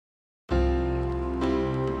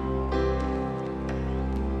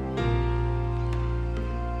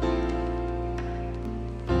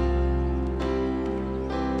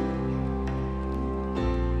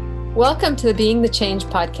Welcome to the Being the Change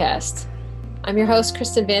podcast. I'm your host,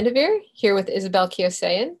 Kristen Vandeveer, here with Isabel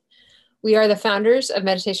Kiosayan. We are the founders of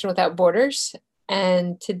Meditation Without Borders,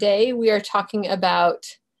 and today we are talking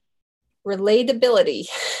about relatability.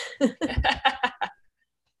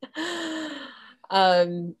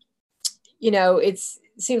 It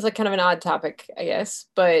seems like kind of an odd topic, I guess,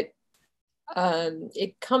 but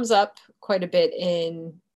it comes up quite a bit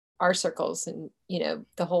in our circles and,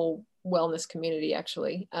 the whole wellness community,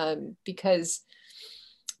 actually, because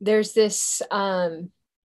there's this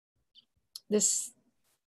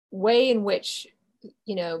way in which,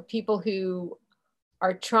 people who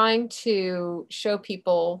are trying to show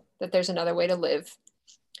people that there's another way to live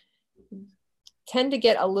tend to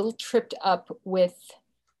get a little tripped up with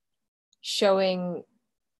showing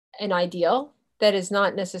an ideal that is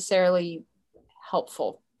not necessarily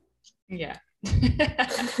helpful. Yeah.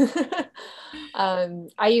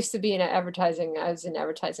 I used to be in advertising. I was in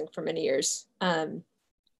advertising for many years. And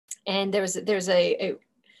there's a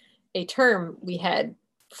term we had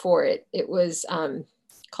for it. It was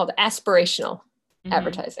called aspirational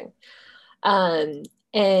advertising. And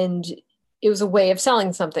it was a way of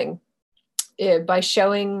selling something by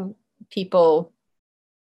showing people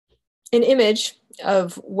an image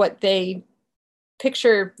of what they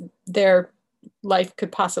picture their life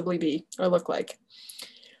could possibly be or look like.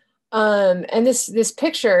 And this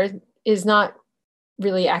picture is not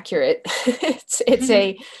really accurate.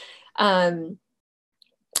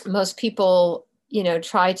 Most people,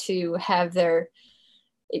 try to have their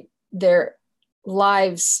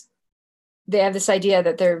lives. They have this idea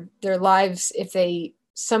that their lives, if they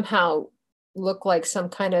somehow look like some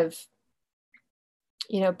kind of,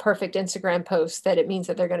 perfect Instagram post, that it means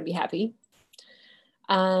that they're going to be happy.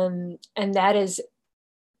 And that is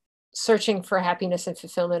searching for happiness and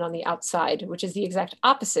fulfillment on the outside, which is the exact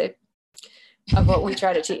opposite of what we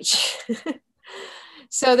try to teach. But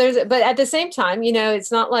at the same time,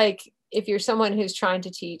 it's not like if you're someone who's trying to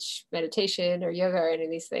teach meditation or yoga or any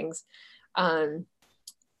of these things,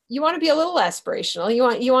 you want to be a little aspirational.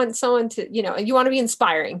 You want someone to, you want to be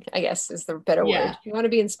inspiring, I guess is the better word. You want to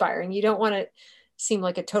be inspiring. You don't want to seem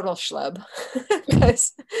like a total schlub,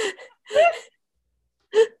 because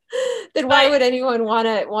then why would anyone want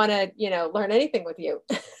to learn anything with you?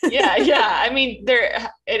 yeah. I mean,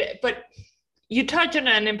 but you touch on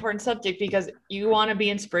an important subject, because you want to be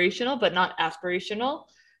inspirational, but not aspirational.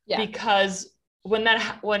 Yeah. Because when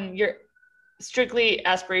you're strictly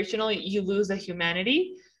aspirational, you lose the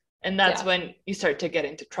humanity, and that's when you start to get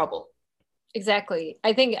into trouble. Exactly.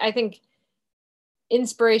 I think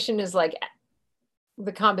inspiration is like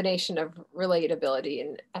the combination of relatability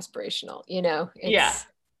and aspirational.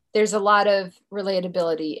 There's a lot of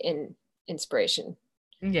relatability in inspiration.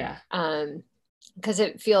 Yeah. Because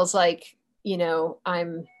it feels like,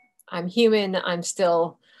 I'm human. I'm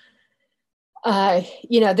still,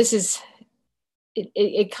 this is,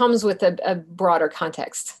 it comes with a broader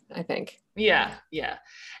context, I think. Yeah.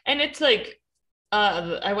 And it's like,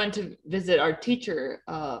 I went to visit our teacher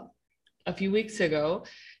a few weeks ago,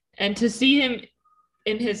 and to see him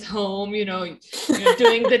in his home, doing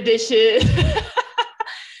the dishes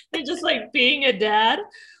and just like being a dad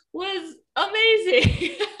was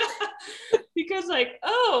amazing. Because like,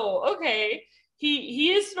 oh, okay,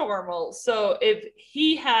 he is normal. So if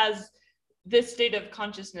he has this state of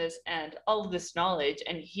consciousness and all of this knowledge,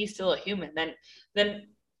 and he's still a human, then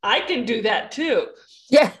I can do that too.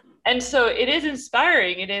 Yeah. And so it is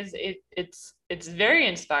inspiring. It's very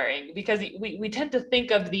inspiring, because we tend to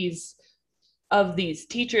think of these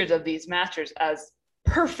teachers, of these masters, as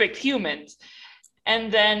perfect humans.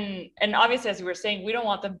 And obviously, as we were saying, we don't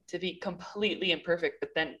want them to be completely imperfect,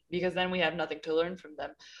 because then we have nothing to learn from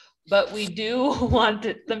them. But we do want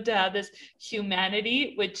them to have this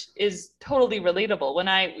humanity, which is totally relatable. When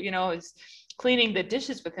I, was cleaning the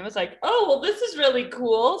dishes with him, it's like, oh, well, this is really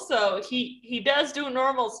cool. So he does do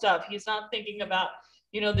normal stuff. He's not thinking about,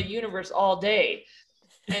 the universe all day.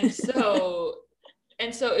 And so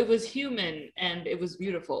it was human, and it was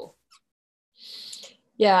beautiful.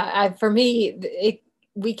 Yeah, for me,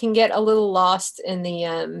 we can get a little lost in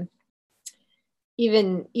the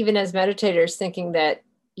even as meditators, thinking that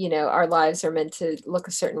our lives are meant to look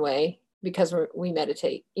a certain way because we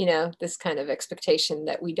meditate. This kind of expectation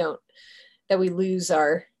that we lose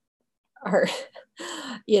our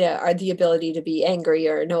the ability to be angry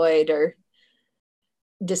or annoyed or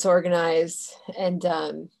disorganized. And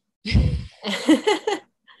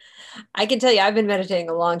I can tell you, I've been meditating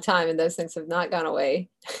a long time, and those things have not gone away.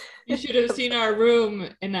 You should have seen our room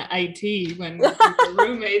in the IT when we were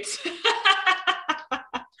roommates.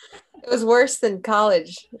 It was worse than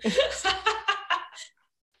college.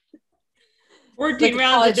 14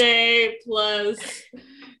 rounds a day plus,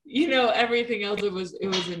 everything else. It was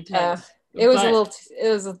intense. It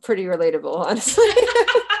was pretty relatable, honestly.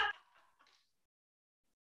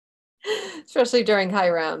 Especially during high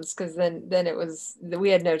rounds, because then we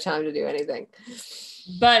had no time to do anything.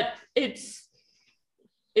 But it's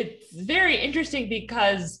very interesting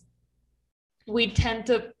because we tend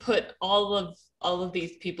to put all of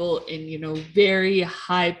these people in very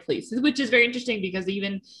high places, which is very interesting because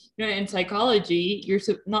even in psychology you're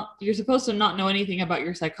supposed to not know anything about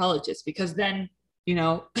your psychologist, because then you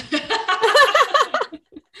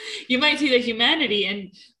might see the humanity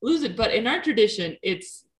and lose it. But in our tradition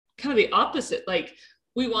it's kind of the opposite. Like,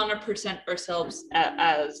 we want to present ourselves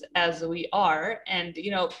as we are. And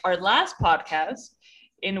our last podcast,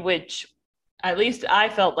 in which at least I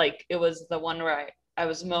felt like it was the one where I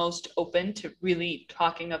was most open to really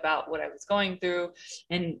talking about what I was going through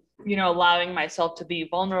and, allowing myself to be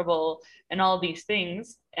vulnerable and all these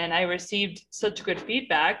things. And I received such good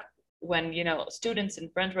feedback when, students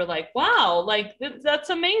and friends were like, wow, like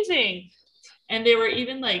that's amazing. And they were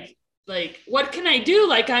even like, what can I do?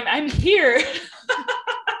 Like, I'm here.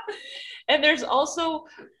 And there's also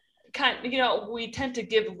we tend to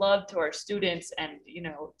give love to our students and,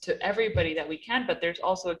 to everybody that we can, but there's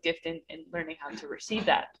also a gift in learning how to receive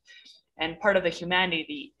that. And part of the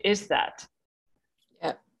humanity is that.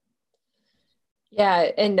 Yeah.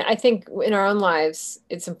 Yeah. And I think in our own lives,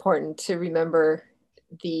 it's important to remember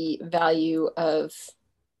the value of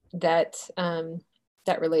that,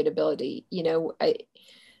 that relatability.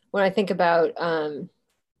 When I think about,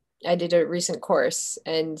 I did a recent course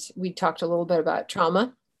and we talked a little bit about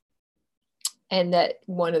trauma, and that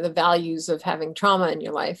one of the values of having trauma in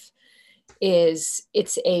your life is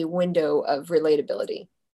it's a window of relatability.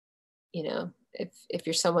 If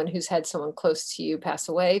you're someone who's had someone close to you pass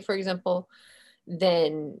away, for example,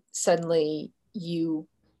 then suddenly you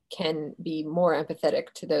can be more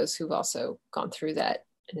empathetic to those who've also gone through that.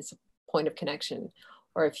 And it's a point of connection.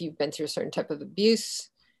 Or if you've been through a certain type of abuse,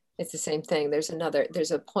 it's the same thing. There's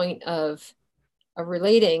a point of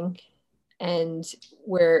relating, and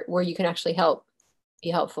where you can actually be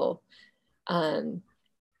helpful.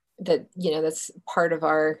 That's part of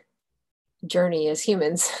our journey as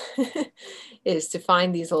humans is to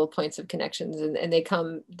find these little points of connections, and they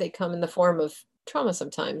come in the form of trauma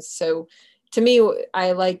sometimes. So to me,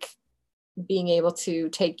 I like being able to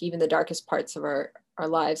take even the darkest parts of our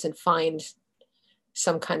lives and find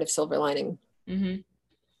some kind of silver lining. Mm-hmm.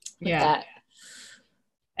 Yeah.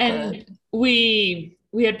 And we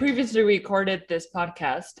had previously recorded this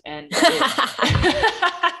podcast, and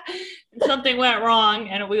something went wrong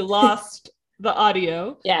and we lost the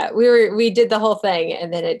audio. Yeah, we did the whole thing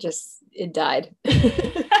and then it died.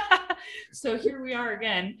 So here we are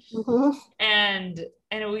again. Mm-hmm. And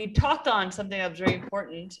we talked on something that was very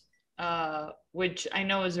important, which I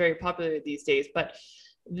know is very popular these days, but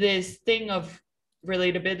this thing of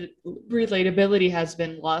relatability has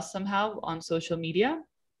been lost somehow on social media.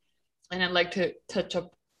 And I'd like to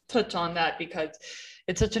touch on that because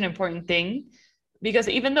it's such an important thing. Because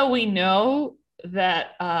even though we know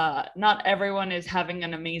that not everyone is having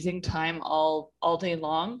an amazing time all day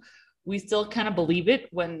long, we still kind of believe it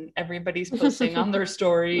when everybody's posting on their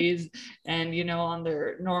stories and, on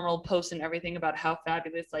their normal posts and everything about how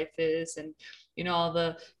fabulous life is and, all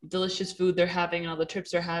the delicious food they're having and all the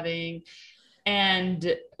trips they're having.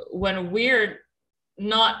 And when we're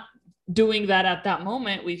not doing that at that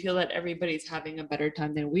moment, we feel that everybody's having a better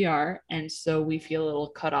time than we are. And so we feel a little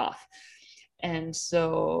cut off. And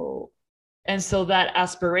so that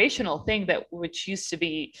aspirational thing which used to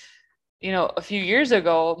be, a few years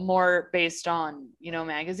ago, more based on,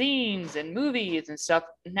 magazines and movies and stuff,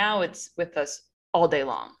 now it's with us all day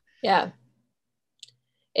long. Yeah.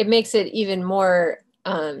 It makes it even more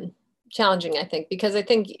challenging, I think, because I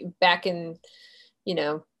think back in,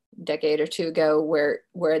 decade or two ago where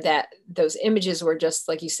those images were just,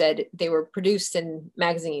 like you said, they were produced in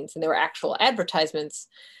magazines and they were actual advertisements.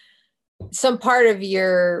 Some part of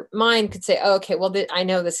your mind could say, oh, okay, well, I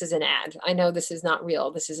know this is an ad. I know this is not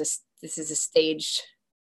real. This is a staged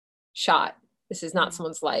shot. This is not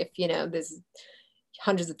someone's life. This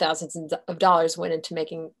hundreds of thousands of dollars went into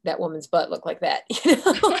making that woman's butt look like that.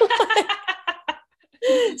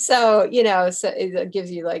 So it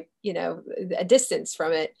gives you a distance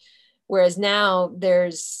from it. Whereas now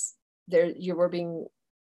we're being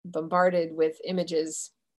bombarded with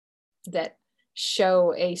images that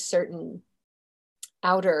show a certain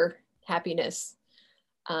outer happiness.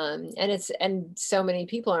 And so many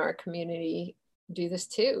people in our community do this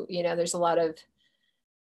too. There's a lot of,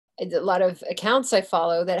 a lot of accounts I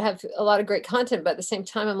follow that have a lot of great content, but at the same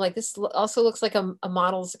time, I'm like, this also looks like a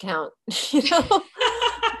model's account, you know,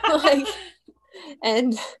 like,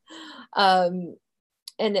 and, um,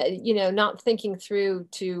 you know, not thinking through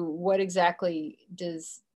to what exactly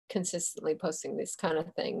does consistently posting this kind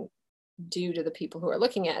of thing do to the people who are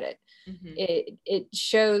looking at it. Mhm. It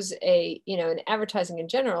shows a, you know, in advertising in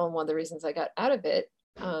general, and one of the reasons I got out of it,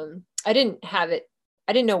 I didn't have it,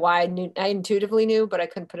 I didn't know why. I intuitively knew, but I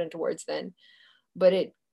couldn't put it into words then. But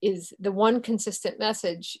it is the one consistent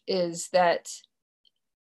message is that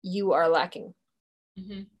you are lacking.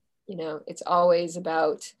 Mhm. You know, it's always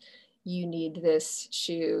about, you need this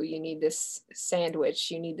shoe, you need this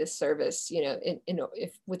sandwich, you need this service, you know,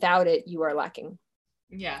 if without it, you are lacking.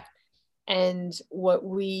 Yeah. And what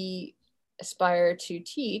we aspire to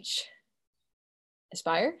teach,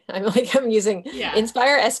 I'm using Yeah.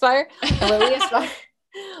 inspire, aspire, and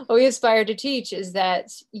what we aspire to teach is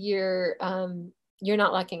that you're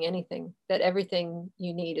not lacking anything, that everything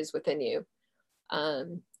you need is within you.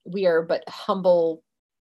 We are but humble,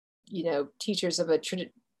 you know, teachers of a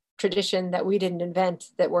tradition that we didn't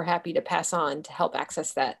invent, that we're happy to pass on to help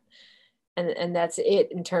access that. And that's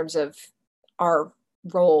it in terms of our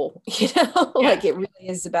role, you know, Yeah. like it really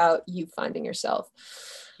is about you finding yourself.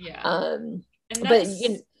 Yeah. And but that's, you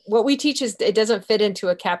know, what we teach is, it doesn't fit into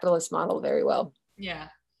a capitalist model very well. yeah.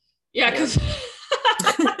 Yeah, You know? because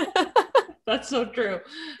that's so true.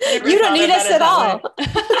 I never You don't thought need about us it at that all. way.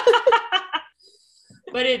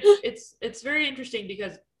 But it's very interesting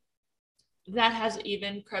because that has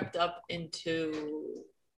even crept up into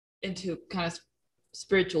kind of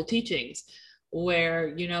spiritual teachings, where,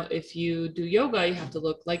 you know, if you do yoga, you have to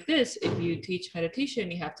look like this. If you teach meditation,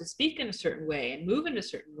 you have to speak in a certain way and move in a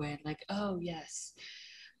certain way. And like, oh yes,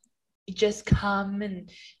 you just come and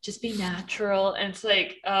just be natural. And it's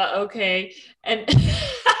like, okay. And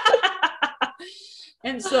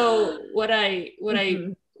and so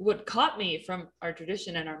what caught me from our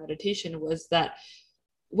tradition and our meditation was that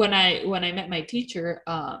when I met my teacher,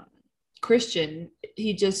 Christian,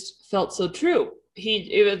 he just felt so true.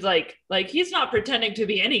 It was like he's not pretending to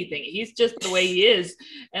be anything. He's just the way he is.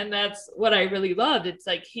 And that's what I really loved. It's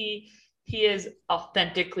like he is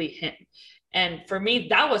authentically him. And for me,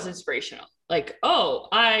 that was inspirational. Like, oh,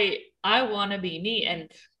 I want to be me.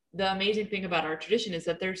 And the amazing thing about our tradition is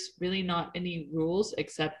that there's really not any rules,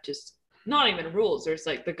 except just not even rules. There's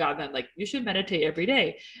like the guideline, like you should meditate every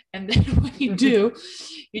day. And then when you do,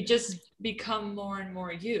 you just become more and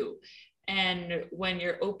more you. And when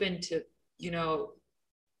you're open to, you know,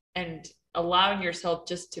 and allowing yourself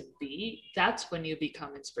just to be, that's when you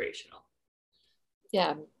become inspirational.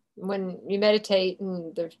 Yeah. When you meditate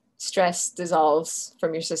and the stress dissolves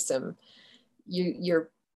from your system, your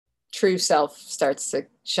true self starts to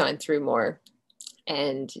shine through more,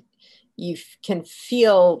 and you can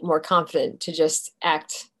feel more confident to just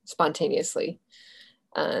act spontaneously.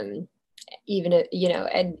 Even, you know,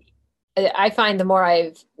 and I find the more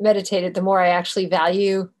I've meditated, the more I actually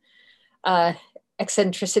value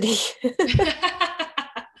eccentricity.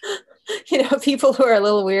 You know, people who are a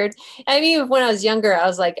little weird. I mean, when I was younger, I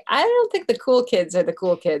was like, I don't think the cool kids are the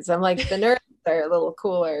cool kids. I'm like, the nerds are a little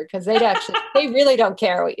cooler because they really don't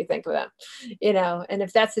care what you think of them, you know. And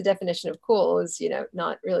if that's the definition of cool, is, you know,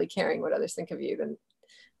 not really caring what others think of you, then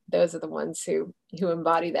those are the ones who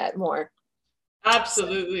embody that more.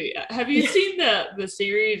 Absolutely. So. Have you seen the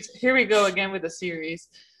series? Here we go again with the series.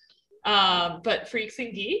 But Freaks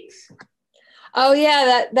and Geeks. Oh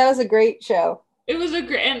yeah, that was a great show. It was a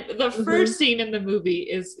great, and the first scene in the movie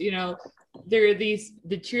is, you know, there are the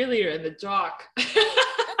cheerleader and the jock,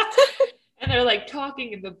 and they're like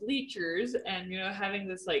talking in the bleachers and, you know, having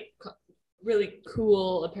this like really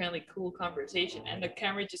cool, apparently cool conversation, and the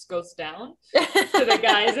camera just goes down to the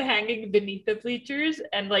guys hanging beneath the bleachers,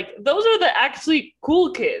 and like those are the actually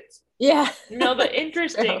cool kids. Yeah. You know, the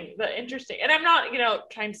interesting, and I'm not, you know,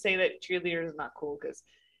 trying to say that cheerleaders are not cool, because,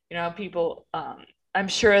 you know, people, I'm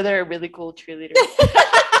sure there are really cool cheerleaders.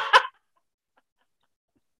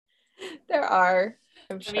 There are,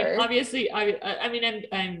 I'm sure. I mean, obviously, I mean,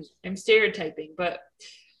 I'm stereotyping, but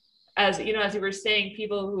as you know, as you were saying,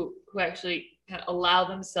 people who actually kind of allow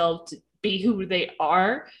themselves to be who they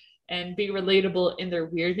are and be relatable in their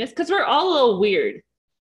weirdness, because we're all a little weird.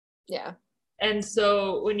 Yeah. And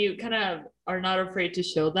so when you kind of are not afraid to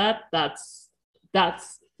show that, that's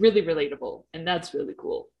really relatable, and that's really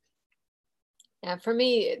cool. Yeah, for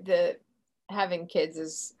me, the having kids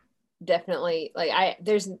is definitely like,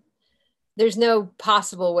 there's no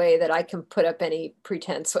possible way that I can put up any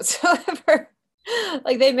pretense whatsoever.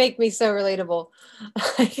 Like, they make me so relatable.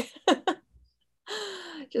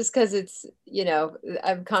 just because it's,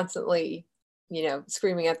 I'm constantly,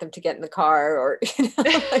 screaming at them to get in the car, or,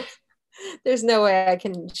 like, there's no way I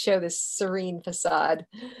can show this serene facade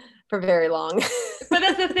for very long. But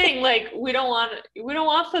that's the thing, like, we don't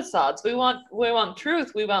want facades. We want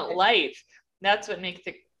truth. We want life. That's what makes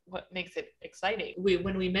it exciting.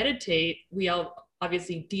 When we meditate, we all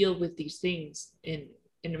obviously deal with these things in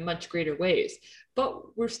much greater ways,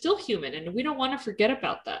 but we're still human, and we don't want to forget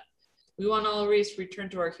about that. We want to always return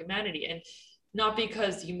to our humanity, and not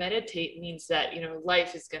because you meditate means that,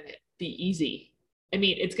 life is going to be easy. I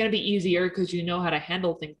mean, it's going to be easier because you know how to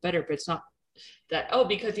handle things better, but it's not that, oh,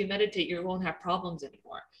 because you meditate, you won't have problems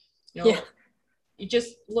anymore. Yeah. You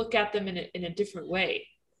just look at them in a different way.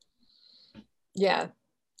 Yeah,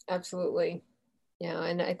 absolutely. Yeah.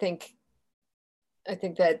 And I think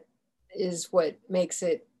that is what makes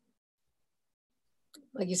it,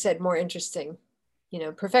 like you said, more interesting.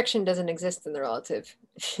 Perfection doesn't exist in the relative.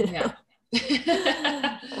 Yeah.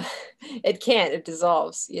 It can't, it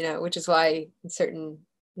dissolves, which is why in certain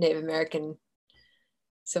Native American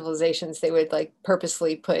civilizations, they would like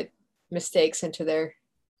purposely put mistakes into their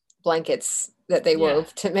blankets that they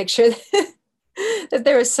wove to make sure that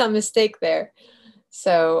there was some mistake there.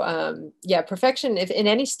 So perfection, if in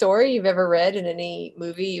any story you've ever read, in any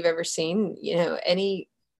movie you've ever seen, any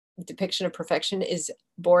depiction of perfection is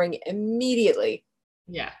boring immediately.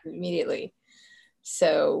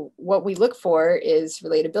 So what we look for is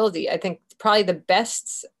relatability. I think probably the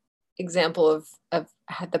best example of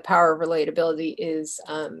the power of relatability is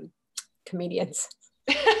comedians.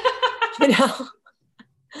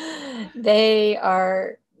 They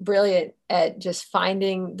are brilliant at just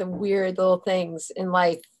finding the weird little things in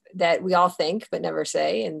life that we all think but never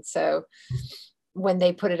say. And so when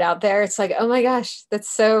they put it out there, it's like, oh my gosh,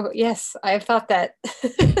 that's so, yes, I have thought that.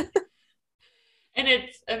 And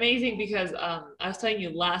it's amazing because I was telling you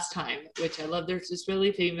last time, which I love, there's this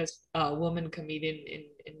really famous woman comedian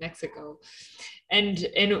in Mexico. And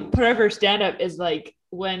part of her stand-up is like,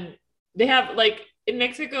 when they have, like, in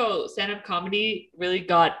Mexico, stand-up comedy really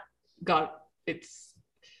got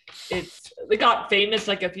they got famous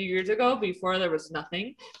like a few years ago, before there was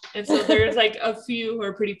nothing. And so there's like a few who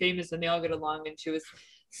are pretty famous and they all get along. And she was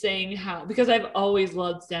saying how, because I've always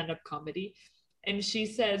loved stand-up comedy, and she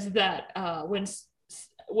says that when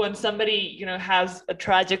somebody, has a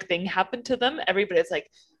tragic thing happen to them, everybody's like,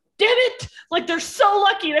 damn it, like, they're so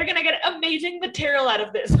lucky, they're gonna get amazing material out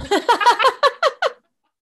of this.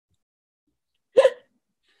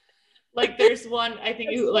 Like, there's one, I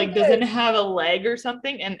think, who like doesn't have a leg or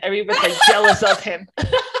something, and everybody's like jealous of him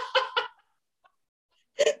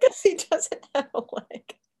because he doesn't have a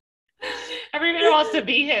leg. Everybody wants to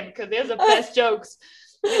be him because he has the best jokes.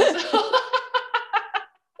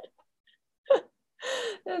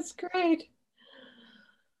 That's great.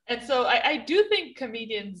 And so I do think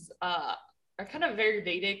comedians are kind of very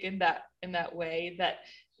Vedic in that way, that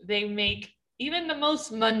they make even the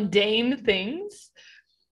most mundane things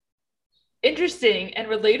interesting and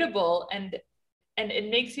relatable, and it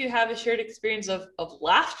makes you have a shared experience of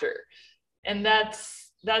laughter, and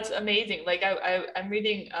that's amazing. Like, I'm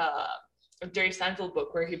reading a Jerry Seinfeld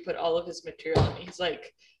book where he put all of his material, and he's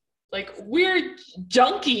like, we're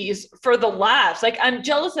junkies for the laughs. Like, I'm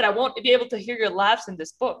jealous that I won't be able to hear your laughs in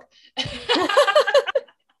this book.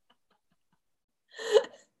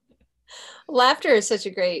 Laughter is such a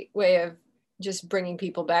great way of just bringing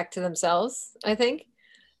people back to themselves. I think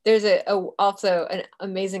there's also an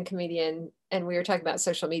amazing comedian, and we were talking about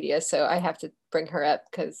social media, so I have to bring her up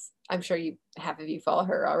because I'm sure half of you follow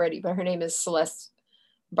her already, but her name is Celeste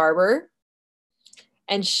Barber,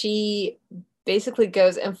 and she basically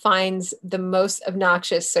goes and finds the most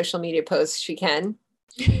obnoxious social media posts she can.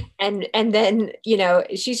 And then,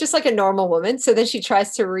 she's just like a normal woman. So then she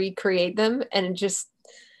tries to recreate them, and just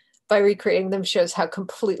by recreating them shows how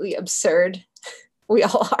completely absurd we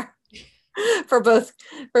all are for both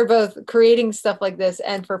creating stuff like this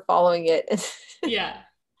and for following it. Yeah.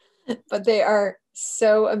 But they are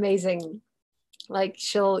so amazing. Like,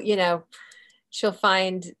 she'll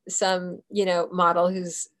find some, model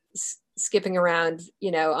who's skipping around,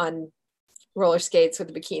 on roller skates with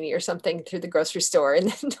a bikini or something through the grocery store,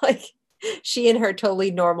 and then like she and her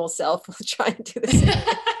totally normal self will try and do the same.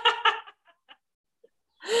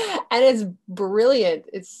 And it's brilliant.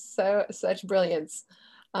 It's such brilliance.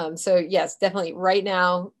 So yes, definitely right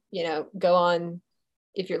now, go on,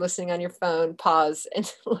 if you're listening on your phone, pause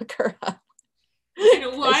and look her up.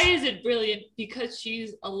 And why is it brilliant? Because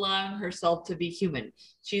she's allowing herself to be human.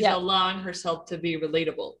 She's allowing herself to be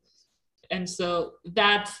relatable. And so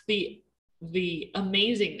that's the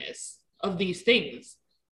amazingness of these things.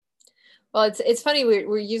 Well, it's funny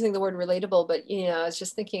we're using the word relatable, but I was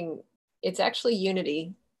just thinking it's actually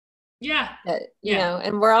unity Yeah. that, Yeah.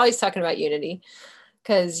 and we're always talking about unity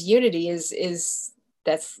because unity is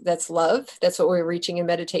that's love. That's what we're reaching in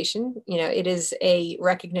meditation. It is a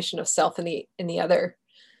recognition of self in the other.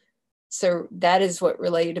 So that is what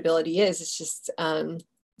relatability is. It's just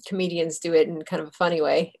comedians do it in kind of a funny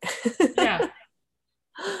way. Yeah.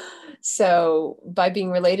 So by being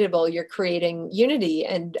relatable, you're creating unity.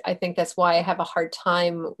 And I think that's why I have a hard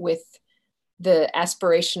time with the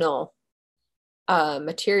aspirational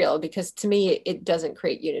material, because to me, it doesn't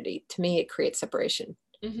create unity. To me, it creates separation.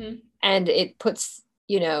 Mm-hmm. And it puts,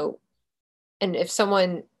 and if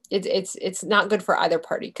someone, it's not good for either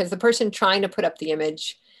party, because the person trying to put up the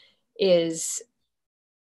image is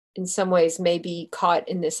in some ways maybe caught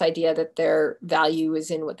in this idea that their value is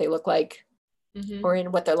in what they look like, Mm-hmm. or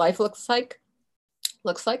in what their life looks like,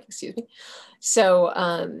 excuse me. So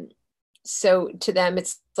so to them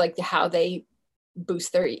it's like how they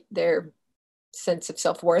boost their sense of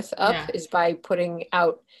self-worth up, Yeah. is by putting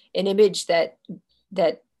out an image that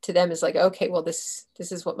to them is like, okay, well, this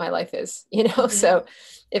is what my life is, Mm-hmm. So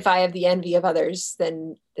if I have the envy of others,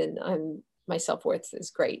 then my self-worth is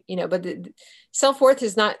great, but the self-worth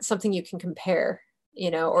is not something you can compare,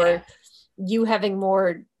 or Yeah. you having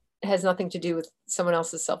more has nothing to do with someone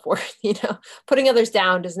else's self-worth. Putting others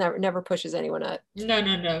down never pushes anyone up.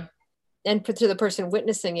 No. And to the person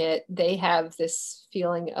witnessing it, they have this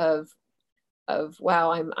feeling of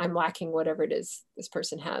wow, I'm lacking whatever it is this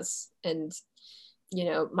person has, and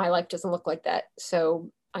my life doesn't look like that,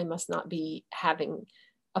 so I must not be having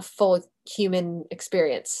a full human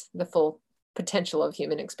experience, the full potential of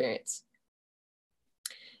human experience.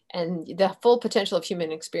 And the full potential of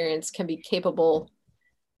human experience can be capable,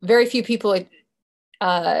 very few people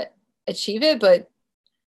achieve it, but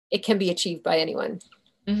it can be achieved by anyone.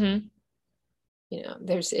 Mm-hmm.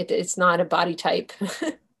 It's not a body type.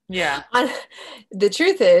 Yeah. The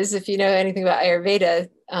truth is, if you know anything about Ayurveda,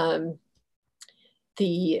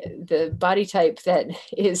 the body type that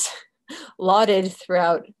is lauded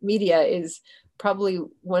throughout media is probably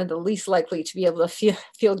one of the least likely to be able to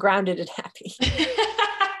feel grounded and happy.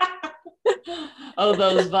 Oh,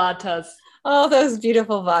 those vatas. Oh, those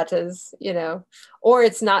beautiful vatas, or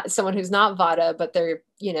it's not someone who's not vata, but they're,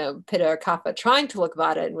 pitta or kapha trying to look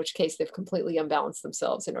vata, in which case they've completely unbalanced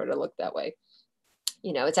themselves in order to look that way.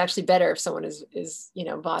 It's actually better if someone is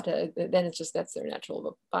vata, then it's just, that's their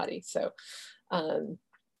natural body. So,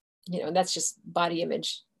 that's just body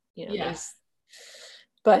image, Yeah.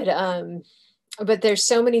 but there's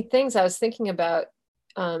so many things I was thinking about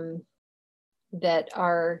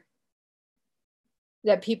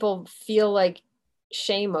that people feel like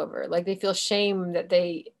shame over, like they feel shame that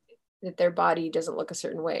their body doesn't look a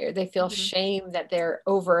certain way, or they feel Mm-hmm. shame that they're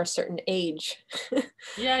over a certain age.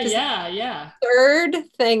 Yeah. Third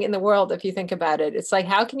thing in the world, if you think about it, it's like,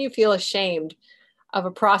 how can you feel ashamed of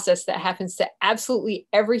a process that happens to absolutely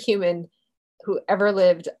every human who ever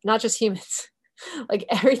lived, not just humans, like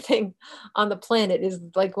everything on the planet is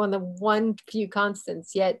like one few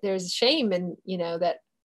constants, yet there's shame in,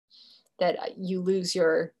 that you lose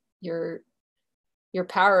your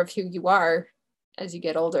power of who you are as you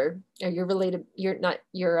get older, or your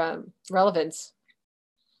relevance.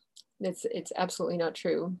 It's absolutely not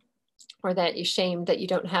true. Or that you're shamed that you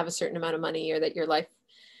don't have a certain amount of money, or that your life,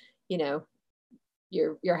 your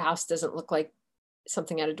house doesn't look like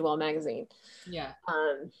something out of Dwell magazine. Yeah.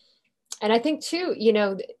 And I think too,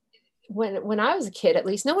 when I was a kid, at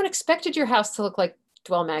least, no one expected your house to look like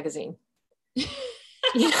Dwell magazine.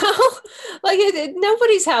 Like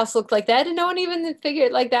nobody's house looked like that, and no one even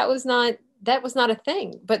figured like that was not a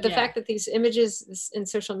thing. But the fact that these images in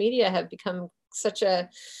social media have become such a,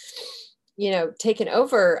 taken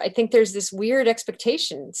over, I think there's this weird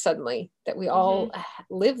expectation suddenly that we all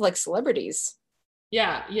live like celebrities.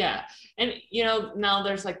 Yeah. And now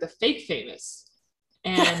there's like the fake famous,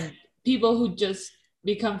 and people who just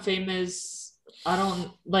become famous, I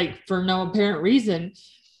don't like, for no apparent reason.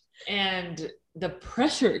 And the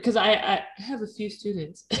pressure, because I have a few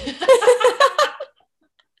students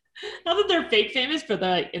not that they're fake famous, but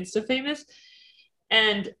they're like Insta famous,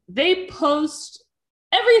 and they post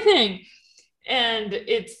everything. And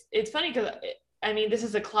it's funny because I mean, this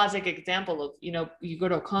is a classic example of, you go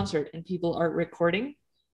to a concert and people are recording,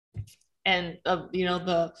 and they're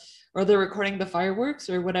recording the fireworks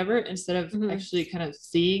or whatever, instead of actually kind of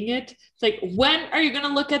seeing it. It's like, when are you going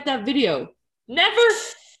to look at that video? Never.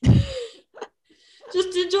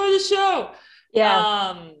 Just enjoy the show.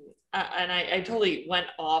 Yeah. And I totally went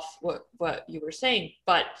off what you were saying,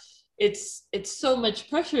 but it's so much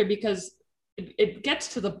pressure, because it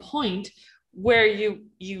gets to the point where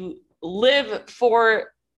you live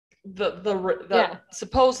for the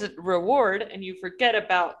supposed reward, and you forget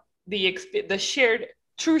about the shared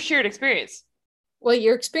experience. Well,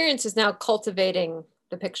 your experience is now cultivating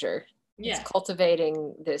the picture. Yeah. It's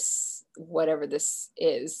cultivating this, whatever this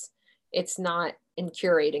is. It's not in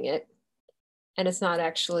curating it, and it's not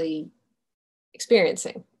actually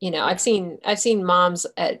experiencing. Yeah. I've seen moms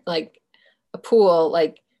at like a pool,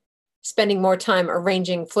 like spending more time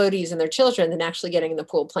arranging floaties in their children than actually getting in the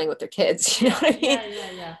pool playing with their kids. You know what I mean?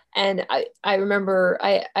 Yeah. And I remember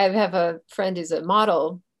I have a friend who's a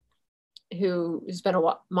model who's been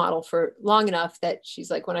a model for long enough that she's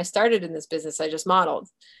like, when I started in this business, I just modeled.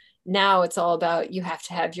 Now it's all about, you have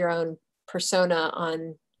to have your own persona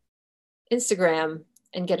on Instagram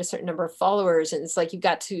and get a certain number of followers. And it's like, you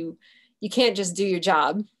can't just do your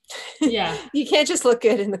job. Yeah. You can't just look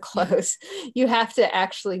good in the clothes. You have to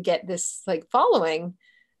actually get this like following.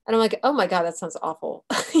 And I'm like, oh my God, that sounds awful.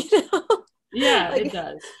 Yeah, like, it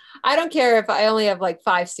does. I don't care if I only have like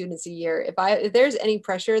 5 students a year. If there's any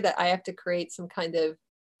pressure that I have to create some kind of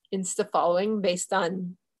Insta following based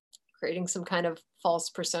on creating some kind of false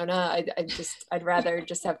persona, I'd rather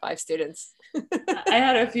just have 5 students. I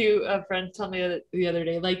had a few friends tell me the other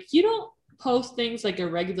day, like, you don't post things like a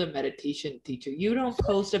regular meditation teacher. You don't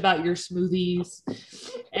post about your smoothies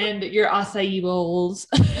and your acai bowls.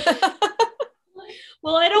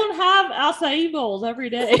 Well, I don't have acai bowls every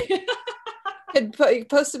day. Could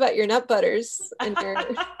post about your nut butters and your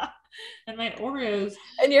and my Oreos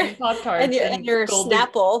and your Pop-Tarts and your golden,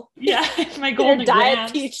 Snapple. Yeah, my golden your Diet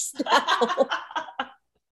grams. Peach Snapple.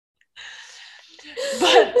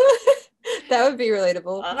 But that would be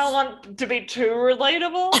relatable. I don't want to be too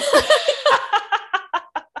relatable.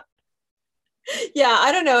 Yeah,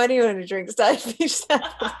 I don't know anyone who drinks Diet Peach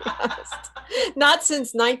Snapple, to be honest. Not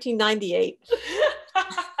since 1998.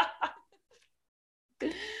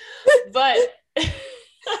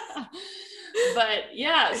 But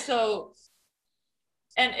yeah, so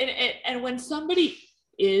and when somebody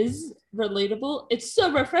is relatable, it's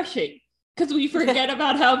so refreshing because we forget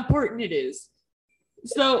about how important it is.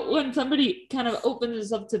 So when somebody kind of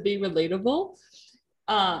opens up to be relatable,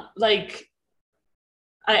 like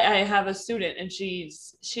I have a student, and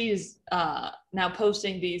she's now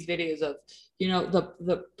posting these videos of,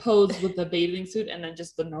 the pose with the bathing suit, and then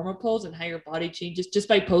just the normal pose, and how your body changes just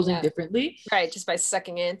by posing differently. Right, just by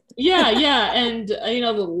sucking in. Yeah. And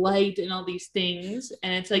the light and all these things,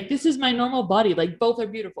 and it's like, this is my normal body, like both are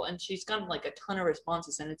beautiful. And she's gotten like a ton of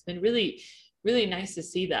responses, and it's been really, really nice to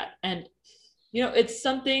see that. And it's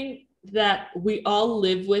something that we all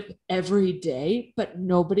live with every day, but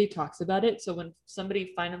nobody talks about it. So when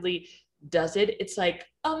somebody finally does it, it's like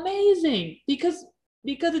amazing because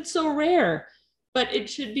it's so rare, but it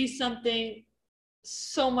should be something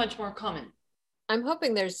so much more common. I'm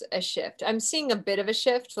hoping there's a shift. I'm seeing a bit of a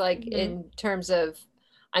shift, like in terms of,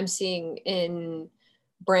 I'm seeing in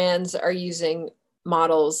brands are using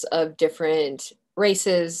models of different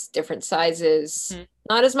races, different sizes,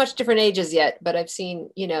 not as much different ages yet, but I've seen,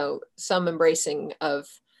 some embracing of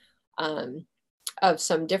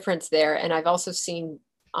some difference there. And I've also seen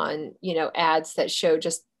on, ads that show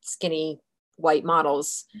just skinny white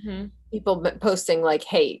models, people posting like,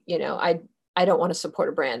 hey, I don't want to support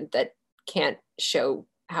a brand that can't show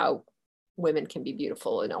how women can be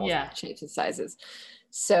beautiful in all shapes and sizes.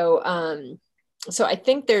 So I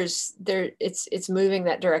think it's moving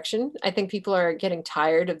that direction. I think people are getting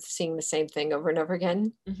tired of seeing the same thing over and over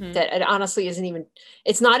again. That it honestly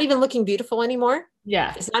it's not even looking beautiful anymore.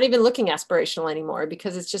 Yeah. It's not even looking aspirational anymore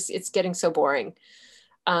because it's getting so boring.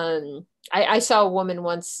 I saw a woman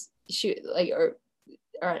once, she like, or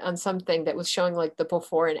on something that was showing like the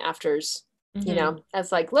before and afters, I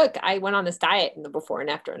was like, look, I went on this diet in the before and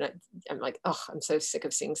after. And I'm like, oh, I'm so sick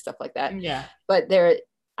of seeing stuff like that. Yeah. But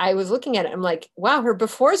I was looking at it. I'm like, wow, her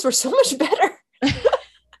befores were so much better.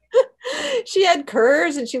 She had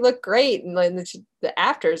curves and she looked great. And then the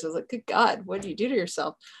afters, I was like, good God, what did you do to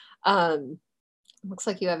yourself? Looks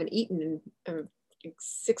like you haven't eaten in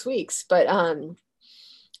 6 weeks. But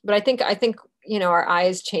I think, our eye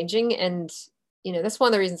is changing. And, that's one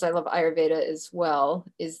of the reasons I love Ayurveda as well,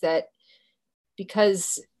 is that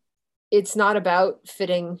because it's not about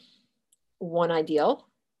fitting one ideal.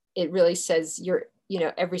 It really says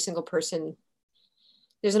every single person,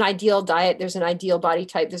 there's an ideal diet, there's an ideal body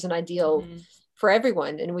type, there's an ideal for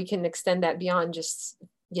everyone. And we can extend that beyond just,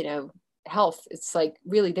 health. It's like,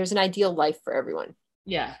 really, there's an ideal life for everyone.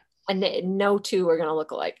 Yeah. And no two are going to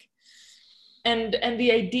look alike. And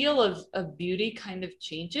the ideal of beauty kind of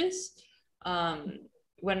changes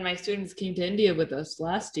when my students came to India with us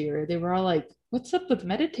last year, they were all like, what's up with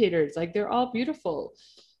meditators? Like, they're all beautiful.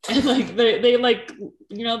 And like, they like,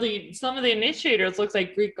 you know, some of the initiators looks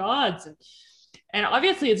like Greek gods. And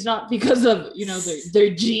obviously it's not because of, you know,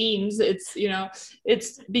 their genes. It's, you know,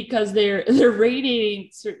 it's because they're radiating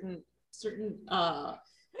certain,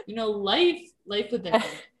 you know, life within them.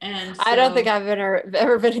 And so, I don't think I've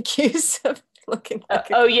ever been accused of looking like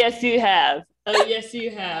oh yes, you have. Oh yes,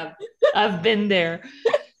 you have. I've been there.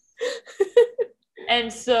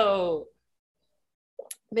 And so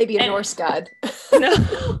maybe a Norse god.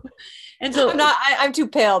 No. And so I'm too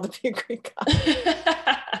pale to be a Greek god.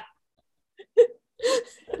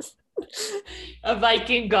 A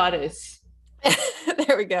Viking goddess.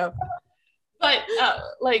 There we go. But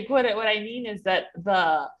like what I mean is that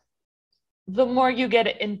the more you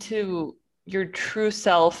get into your true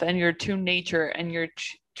self and your true nature and your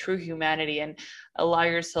true humanity, and allow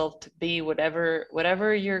yourself to be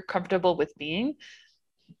whatever you're comfortable with being,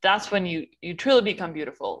 that's when you truly become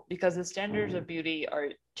beautiful, because the standards of beauty are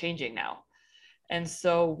changing now. And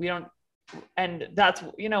so and that's,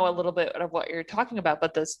 you know, a little bit of what you're talking about,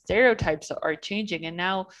 but the stereotypes are changing. And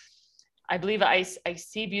now I believe I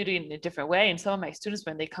see beauty in a different way. And some of my students,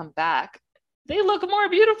 when they come back, they look more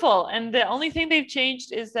beautiful. And the only thing they've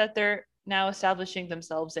changed is that they're now establishing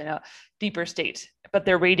themselves in a deeper state, but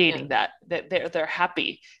they're radiating that they're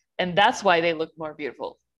happy. And that's why they look more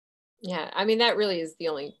beautiful. Yeah. I mean, that really is the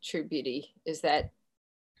only true beauty, is that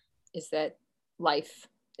life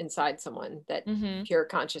inside someone, that pure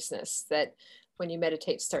consciousness, that when you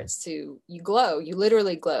meditate you glow, you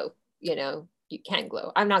literally glow, you know. You can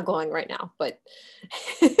glow. I'm not glowing right now, but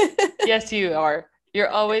yes, you are. You're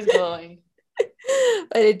always glowing.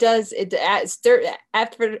 But it does.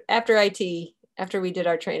 After we did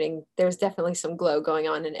our training, there was definitely some glow going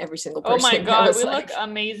on in every single person. Oh my God, we look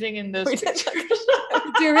amazing in those pictures.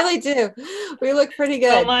 We really do. We look pretty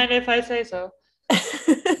good. Don't mind if I say so.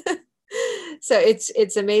 So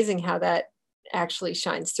it's amazing how that actually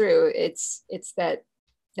shines through. It's that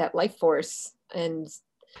life force, and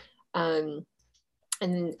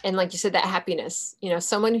like you said, that happiness, you know,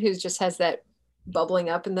 someone who just has that bubbling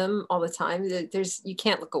up in them all the time, you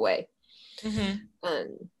can't look away.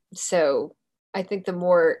 So I think the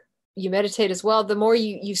more you meditate as well, the more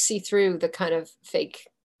you see through the kind of fake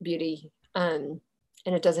beauty, and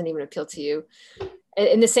it doesn't even appeal to you.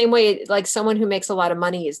 In the same way, like someone who makes a lot of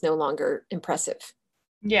money is no longer impressive.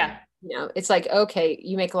 Yeah. You know, it's like, okay,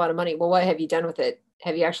 you make a lot of money. Well, what have you done with it?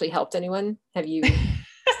 Have you actually helped anyone? Have you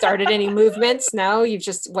started any movements? No, you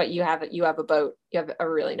have a boat. You have a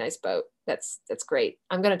really nice boat. That's great.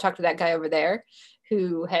 I'm going to talk to that guy over there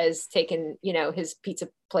who has taken, you know, his pizza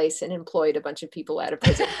place and employed a bunch of people out of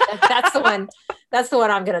prison. That's the one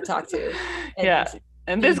I'm going to talk to.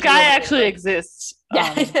 And this guy actually exists.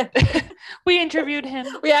 Yeah. We interviewed him.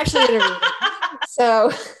 We actually interviewed him.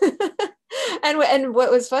 So, and what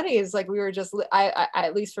was funny is, like, we were just, I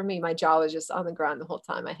at least for me, my jaw was just on the ground the whole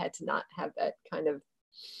time. I had to not have that kind of,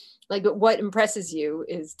 like, what impresses you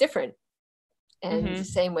is different. And the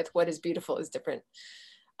same with what is beautiful is different.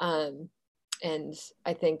 And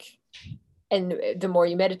I think, and the more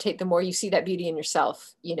you meditate, the more you see that beauty in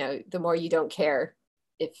yourself, you know, the more you don't care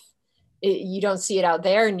if you don't see it out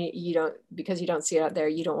there, and because you don't see it out there,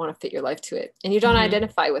 you don't want to fit your life to it, and you don't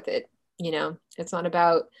identify with it. You know, it's not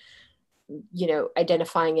about, you know,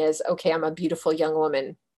 identifying as, okay, I'm a beautiful young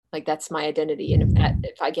woman. Like, that's my identity. And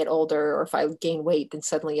if I get older or if I gain weight, then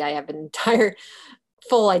suddenly I have an entire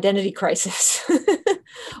full identity crisis,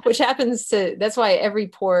 which that's why every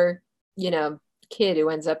poor, you know, kid who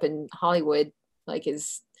ends up in Hollywood, like,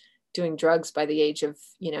 is doing drugs by the age of,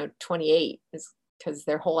 you know, 28, is because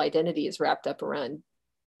their whole identity is wrapped up around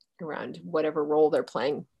whatever role they're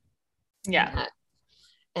playing. Yeah.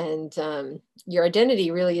 And your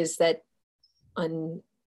identity really is that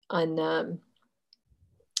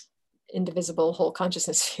indivisible whole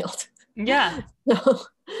consciousness field. Yeah.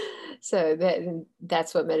 So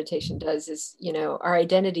that's what meditation does, is, you know, our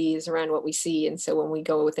identity is around what we see. And so when we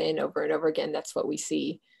go within over and over again, that's what we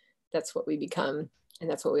see, that's what we become, and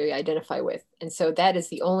that's what we identify with. And so that is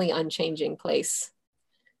the only unchanging place.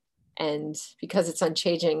 And because it's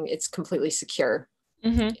unchanging, it's completely secure.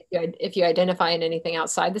 If you identify in anything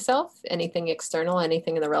outside the self, anything external,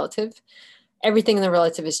 anything in the relative, everything in the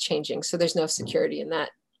relative is changing. So there's no security in that.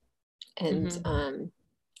 And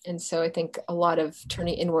so I think a lot of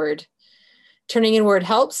turning inward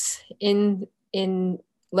helps in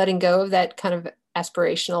letting go of that kind of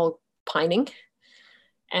aspirational pining.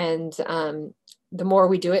 And the more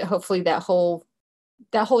we do it, hopefully that whole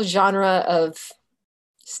genre of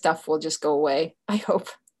stuff will just go away. I hope.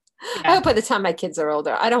 I Yeah. hope by the time my kids are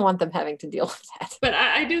older, I don't want them having to deal with that. But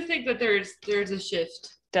I do think that there's a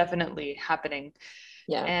shift definitely happening.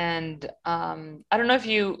 Yeah. And I don't know if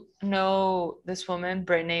you know this woman,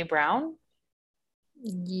 Brene Brown.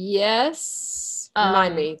 Yes.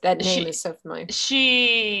 Remind Um, me. That name is she so familiar.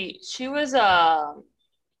 she was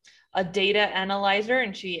a data analyzer,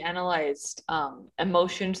 and she analyzed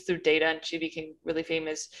emotions through data, and she became really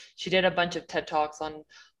famous. She did a bunch of TED Talks on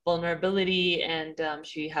vulnerability, and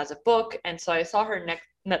she has a book. And so I saw her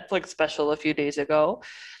Netflix special a few days ago,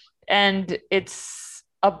 and it's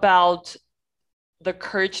about the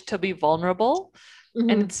courage to be vulnerable. And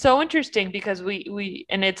Mm-hmm. it's so interesting because we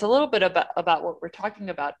and it's a little bit about what we're talking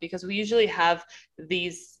about, because we usually have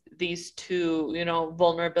these two,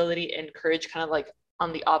 vulnerability and courage kind of like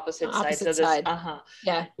on the opposite sides Opposite of this. side.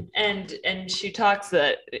 Yeah. And she talks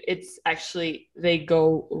that it's actually they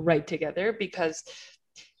go right together, because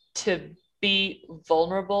to be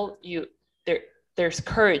vulnerable, there's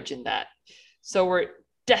courage in that. So we're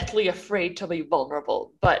deathly afraid to be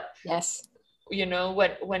vulnerable, but Yes.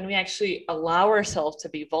 when we actually allow ourselves to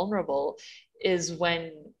be vulnerable is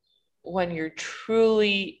when you're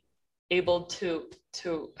truly able to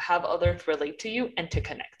have others relate to you and to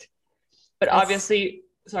connect. But That's obviously,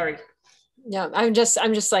 sorry. yeah. I'm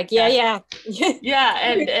just like, yeah. Yeah,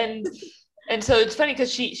 and so it's funny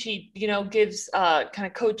because she gives kind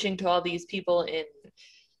of coaching to all these people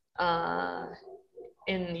uh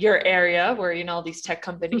in your area where all these tech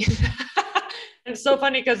companies. It's so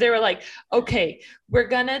funny because they were like, okay, we're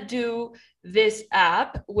gonna do this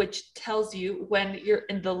app which tells you when you're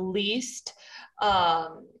in the least in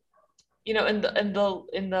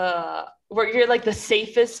the where you're like the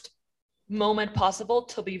safest moment possible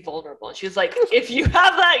to be vulnerable. And she was like, if you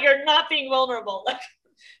have that, you're not being vulnerable. Like,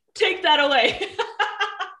 take that away.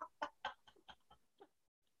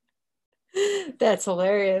 That's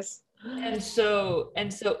hilarious. And so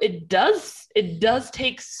it does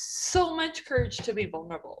take so much courage to be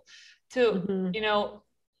vulnerable, to Mm-hmm.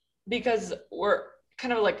 because we're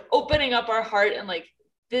kind of like opening up our heart and like,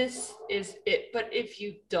 this is it. But if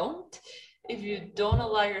you don't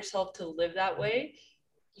allow yourself to live that way,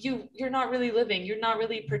 you're not really living, you're not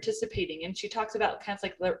really participating. And she talks about kind of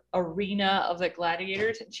like the arena of the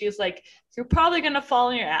gladiators, and she was like, you're probably gonna fall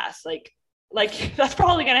on your ass, like that's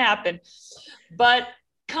probably gonna happen, but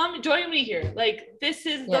come join me here. Like, this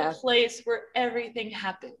is the place where everything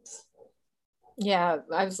happens. Yeah,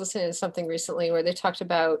 I was listening to something recently where they talked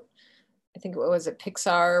about, I think, what was it,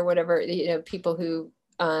 Pixar or whatever, people who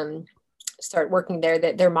start working there,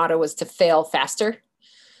 that their motto was to fail faster.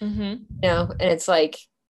 Mm-hmm. And it's like,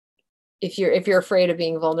 if you're afraid of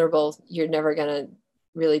being vulnerable, you're never gonna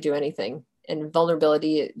really do anything. And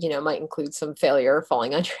vulnerability, might include some failure or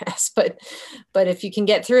falling on your ass, but if you can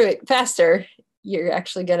get through it faster, you're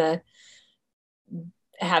actually gonna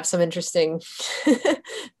have some interesting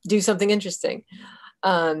do something interesting.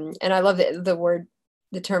 And I love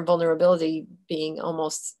the term vulnerability being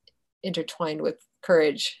almost intertwined with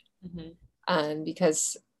courage. Mm-hmm.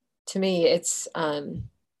 Because to me it's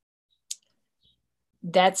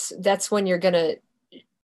that's when you're gonna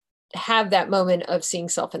have that moment of seeing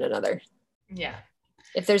self in another. Yeah.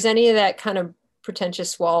 If there's any of that kind of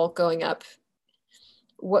pretentious wall going up,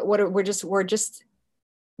 we're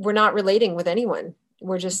not relating with anyone.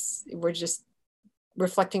 We're just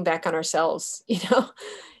reflecting back on ourselves.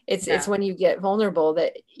 It's when you get vulnerable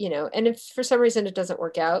that, and if for some reason it doesn't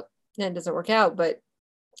work out, then it doesn't work out, but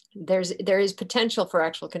there is potential for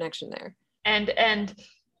actual connection there. And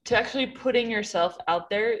to actually putting yourself out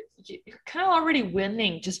there, you're kind of already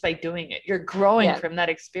winning just by doing it. You're growing from that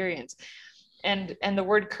experience. And the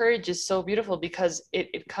word courage is so beautiful because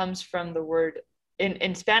it comes from the word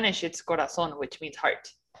in Spanish, it's corazón, which means heart.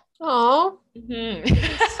 Oh. Mm-hmm.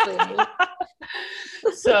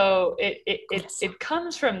 So it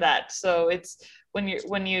comes from that. So it's when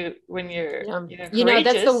you're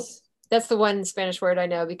courageous. That's the one Spanish word I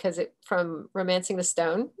know, because it from Romancing the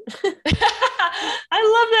Stone. I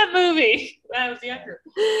love that movie when I was younger.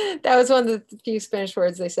 That was one of the few Spanish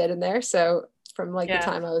words they said in there. So from the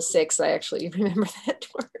time I was 6, I actually remember that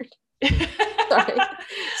word. Sorry.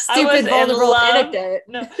 Stupid vulnerable anecdote.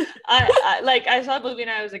 No, I saw the movie when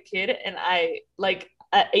I was a kid, and I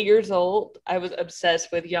at 8 years old, I was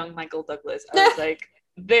obsessed with young Michael Douglas. I was like,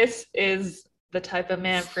 this is the type of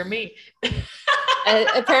man for me.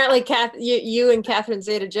 Apparently, you and Catherine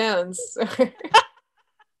Zeta-Jones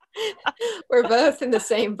we're both in the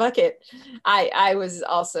same bucket. I was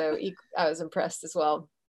impressed as well.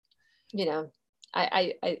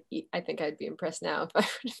 I think I'd be impressed now if I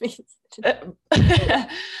would have met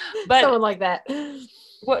but someone like that.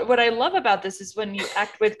 what I love about this is when you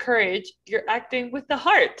act with courage, you're acting with the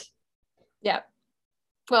heart. Yeah.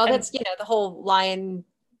 Well, And that's, the whole Lion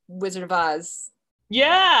Wizard of Oz.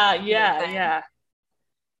 yeah.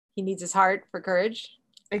 He needs his heart for courage.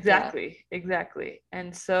 Exactly.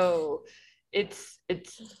 And so it's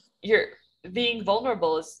you're being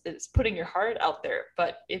vulnerable is putting your heart out there.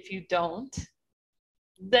 But if you don't,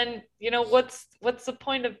 then what's the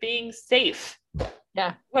point of being safe?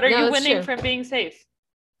 Yeah. What are you winning from being safe?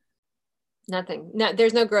 Nothing. No,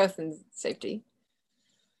 there's no growth in safety.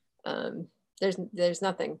 There's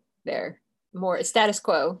nothing there. More status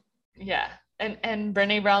quo. Yeah. And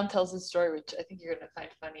Brené Brown tells a story, which I think you're going to find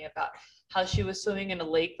funny, about how she was swimming in a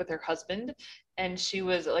lake with her husband, and she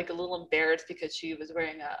was like a little embarrassed because she was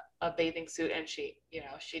wearing a bathing suit, and she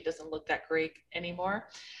doesn't look that great anymore.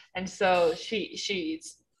 And so she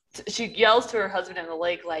yells to her husband in the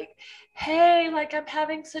lake, like, hey, like, I'm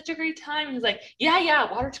having such a great time. And he's like,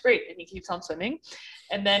 yeah, water's great. And he keeps on swimming.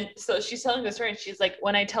 And then, so she's telling the story, and she's like,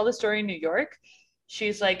 when I tell the story in New York,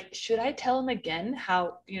 she's like, should I tell him again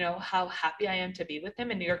how happy I am to be with him?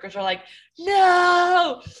 And New Yorkers are like,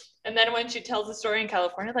 no. And then when she tells the story in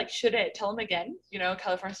California, like, should I tell him again?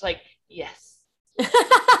 California's like, yes.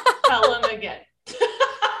 Tell him again.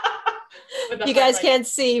 You guys can't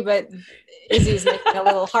see, but Izzy's making a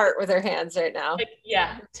little heart with her hands right now. Like,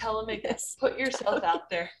 yeah, tell him again. Yes. Put yourself out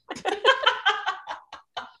there.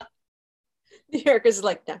 New Yorkers are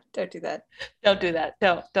like, no, don't do that. Don't do that.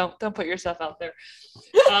 Don't put yourself out there.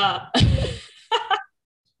 That's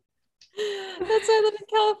why I live in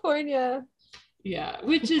California. Yeah,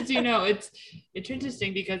 which is, it's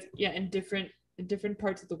interesting because in different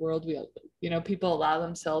parts of the world, people allow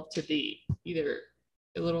themselves to be either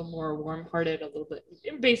a little more warm-hearted, a little bit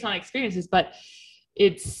based on experiences, but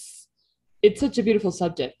it's such a beautiful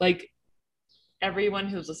subject. Like, everyone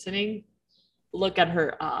who's listening, look at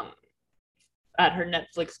her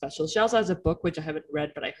Netflix special. She also has a book, which I haven't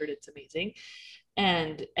read, but I heard it's amazing.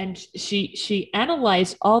 And she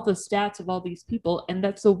analyzed all the stats of all these people, and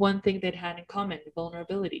that's the one thing they'd had in common: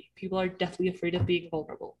 vulnerability. People are definitely afraid of being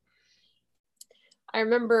vulnerable. I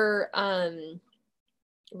remember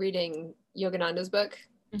reading Yogananda's book,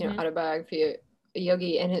 Autobiography of a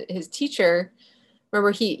Yogi, and his teacher,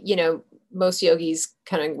 remember most yogis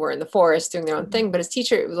kind of were in the forest doing their own thing, but his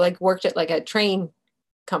teacher like worked at like a train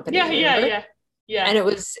company. Yeah. And it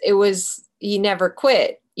was he never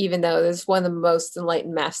quit, even though this is one of the most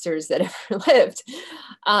enlightened masters that ever lived.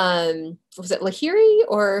 Was it Lahiri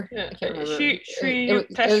or I can't remember. Sri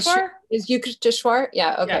Yukteswar? Is Yukteswar?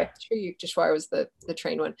 Yeah, okay. Yeah. Sri Yukteswar was the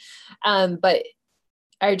train one. But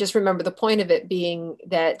I just remember the point of it being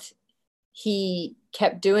that he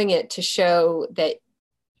kept doing it to show that,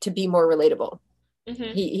 to be more relatable.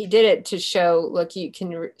 Mm-hmm. He did it to show, look, you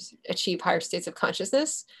can achieve higher states of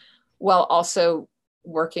consciousness while also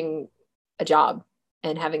working a job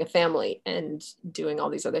and having a family and doing all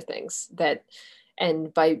these other things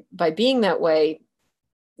and by being that way,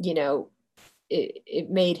 it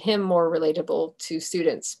made him more relatable to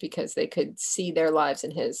students because they could see their lives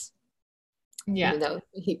in his. Yeah. Even though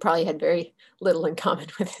he probably had very little in common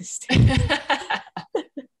with his students.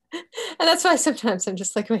 And that's why sometimes I'm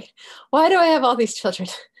just like, wait, why do I have all these children?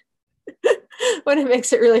 When it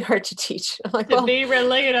makes it really hard to teach. I'm like, to be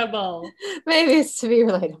relatable. Maybe it's to be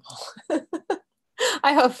relatable.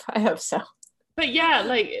 I hope so. But yeah,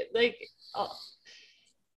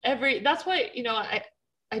 that's why,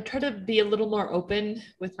 I try to be a little more open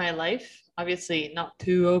with my life. Obviously not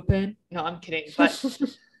too open. No, I'm kidding. But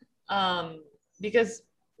because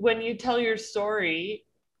when you tell your story,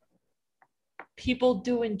 people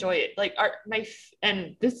do enjoy it. Like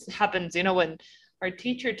and this happens, when our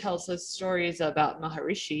teacher tells us stories about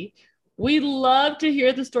Maharishi, we love to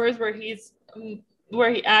hear the stories where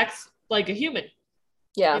he acts like a human.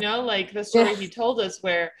 Yeah. Like the story he told us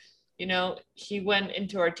where, he went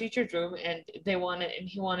into our teacher's room and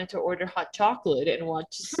he wanted to order hot chocolate and watch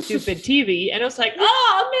stupid TV. And it was like,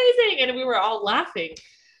 oh, amazing. And we were all laughing.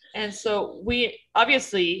 And so we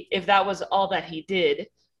obviously, if that was all that he did,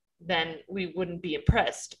 then we wouldn't be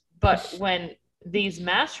impressed. But when these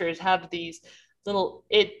masters have these little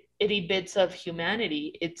itty bits of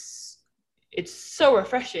humanity, it's so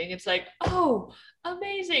refreshing. It's like, oh,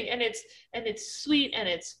 amazing. And it's sweet and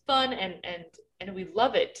it's fun and we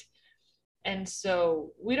love it. And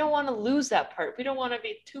so we don't want to lose that part. We don't want to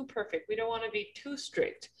be too perfect. We don't want to be too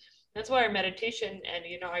strict. That's why our meditation and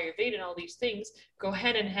Ayurveda and all these things go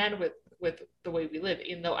hand in hand with the way we live,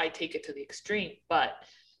 even though I take it to the extreme. But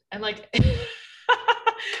I'm like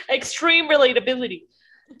extreme relatability.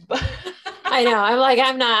 I know. I'm like,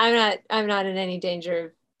 I'm not in any danger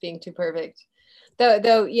of being too perfect.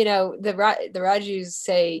 though, you know, the Rajus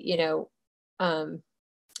say, you know,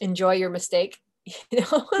 enjoy your mistake, you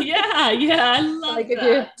know. Yeah, I love like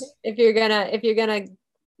that. if you're gonna,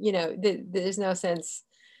 you know, there's no sense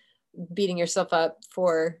beating yourself up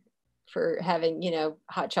for having, you know,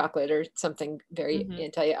 hot chocolate or something very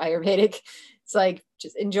anti-Ayurvedic. It's like,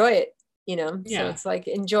 just enjoy it, you know. So it's like,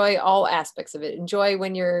 enjoy all aspects of it. Enjoy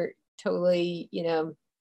when you're totally, you know,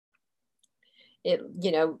 it,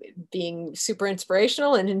 you know, being super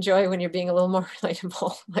inspirational, and enjoy when you're being a little more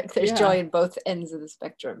relatable. Like, there's joy in both ends of the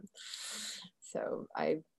spectrum. So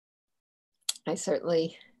I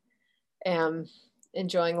certainly am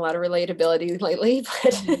enjoying a lot of relatability lately,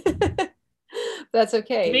 but that's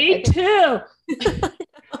okay. Me too.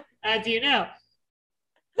 As you know.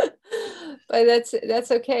 But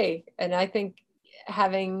that's okay. And I think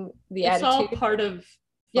having the it's attitude, all part of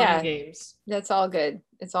fun and games. That's all good.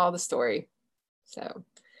 It's all the story. So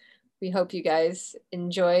we hope you guys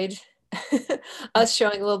enjoyed us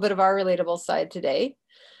showing a little bit of our relatable side today.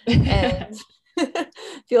 And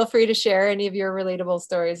feel free to share any of your relatable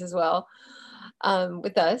stories as well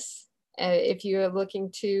with us. If you're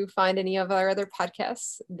looking to find any of our other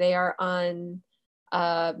podcasts, they are on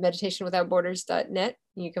meditationwithoutborders.net.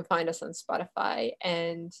 You can find us on Spotify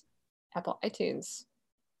and Apple iTunes.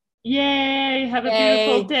 Yay! Have a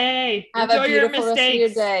beautiful day. Enjoy your mistakes. Rest of your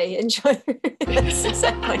day. Enjoy.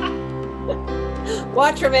 Exactly.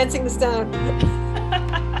 Watch Romancing the Stone.